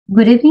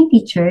Good evening,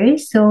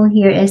 teachers. So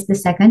here is the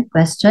second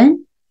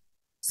question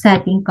sa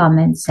ating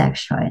comment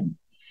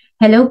section.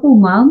 Hello po,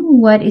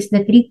 ma'am. What is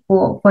the trick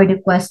po for the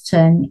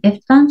question?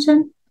 If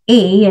tangent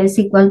A is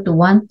equal to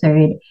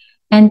 1/3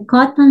 and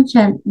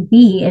cotangent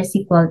B is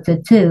equal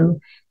to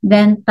 2,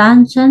 then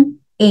tangent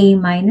A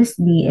minus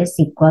B is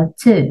equal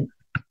to.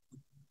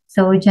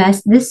 So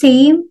just the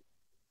same,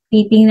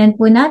 titingnan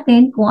po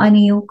natin kung ano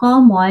yung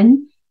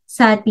common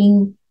sa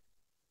ating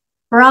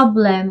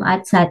problem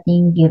at sa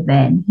ating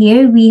given.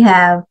 Here we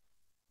have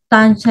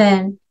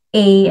tangent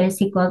A is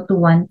equal to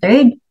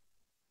 1/3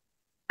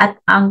 at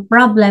ang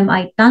problem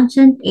ay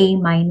tangent A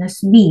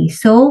minus B.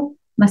 So,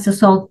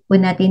 masosolve po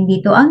natin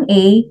dito ang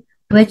A,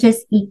 which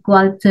is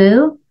equal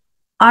to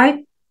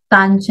arc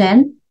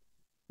tangent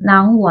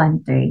ng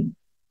 1/3.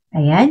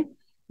 Ayan.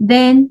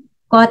 Then,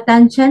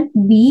 cotangent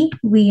B,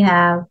 we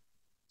have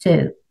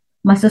 2.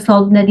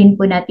 Masosolve na din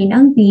po natin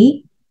ang B,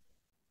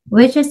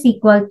 which is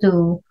equal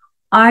to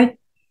arc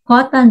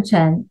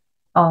cotangent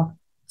of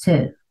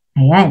 2.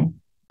 Ayan.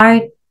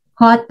 Arc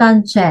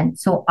cotangent.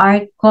 So,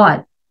 arc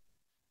cot.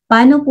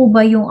 Paano po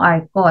ba yung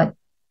arc cot?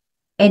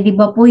 Eh, di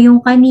ba po yung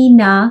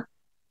kanina,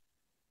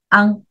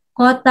 ang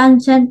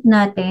cotangent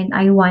natin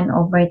ay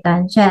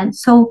 1/tangent.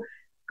 So,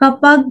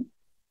 kapag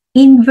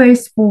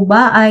inverse po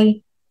ba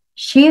ay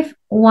shift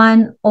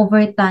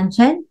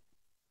 1/tangent?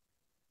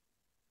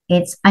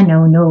 It's a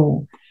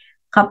no-no.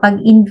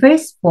 Kapag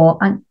inverse po,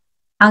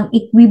 ang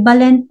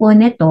equivalent po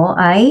nito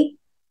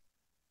ay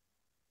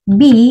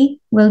B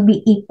will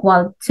be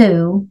equal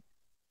to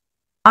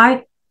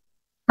arc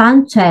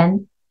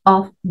tangent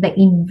of the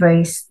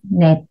inverse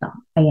neto.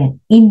 Ayan,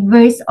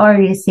 inverse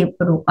or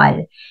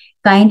reciprocal.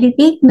 Kindly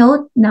take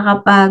note na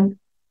kapag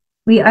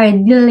we are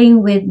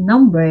dealing with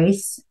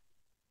numbers,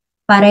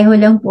 pareho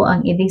lang po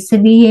ang ibig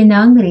sabihin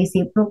ng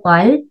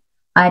reciprocal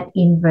at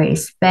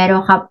inverse.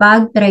 Pero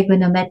kapag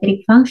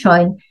trigonometric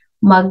function,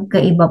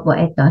 magkaiba po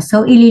ito.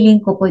 So,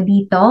 ililink ko po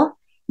dito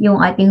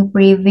yung ating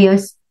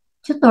previous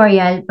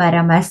tutorial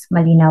para mas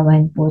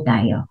malinawan po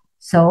tayo.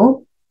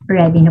 So,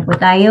 ready na po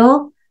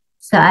tayo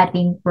sa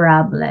ating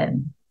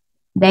problem.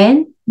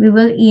 Then, we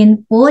will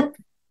input.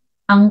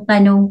 Ang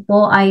tanong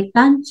po ay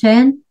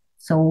tangent.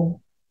 So,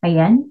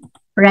 ayan.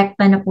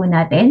 Rekta na po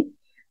natin.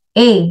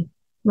 A,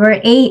 where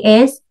A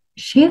is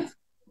shift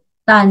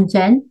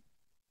tangent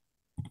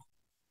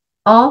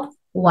of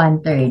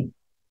 1/3.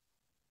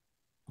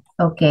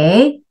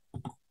 Okay.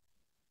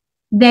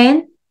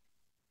 Then,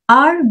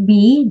 RB,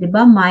 di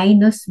ba,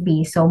 minus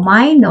B. So,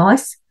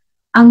 minus,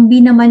 ang B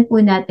naman po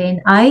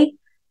natin ay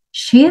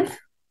shift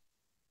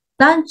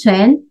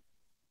tangent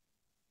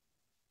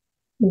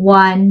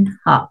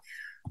 1/2.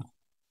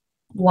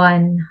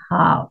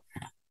 1/2.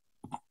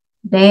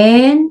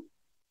 Then,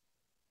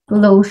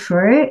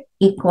 closure,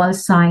 equal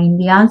sign.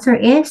 The answer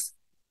is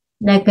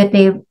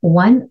negative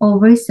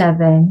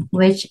 1/7,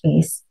 which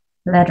is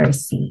letter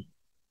C.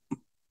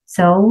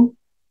 So,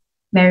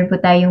 meron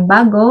po tayong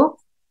bago,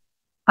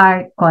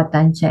 arc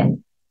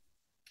cotangent.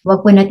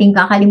 Huwag po natin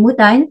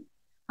kakalimutan,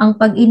 ang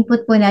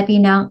pag-input po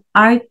natin ng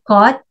arc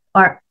cot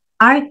or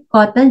arc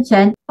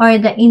cotangent or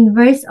the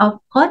inverse of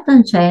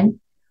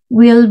cotangent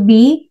will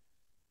be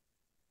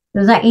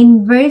the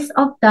inverse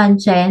of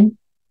tangent,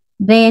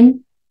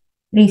 then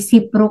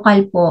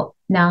reciprocal po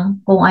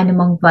ng kung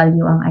anumang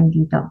value ang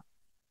andito.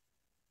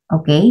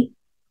 Okay?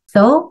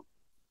 So,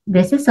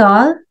 this is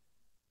all.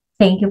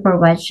 Thank you for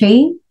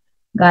watching.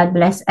 God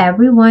bless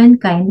everyone.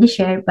 Kindly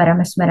share para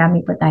mas marami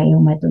po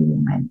tayong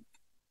matulungan.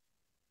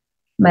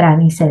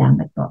 Maraming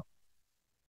salamat po.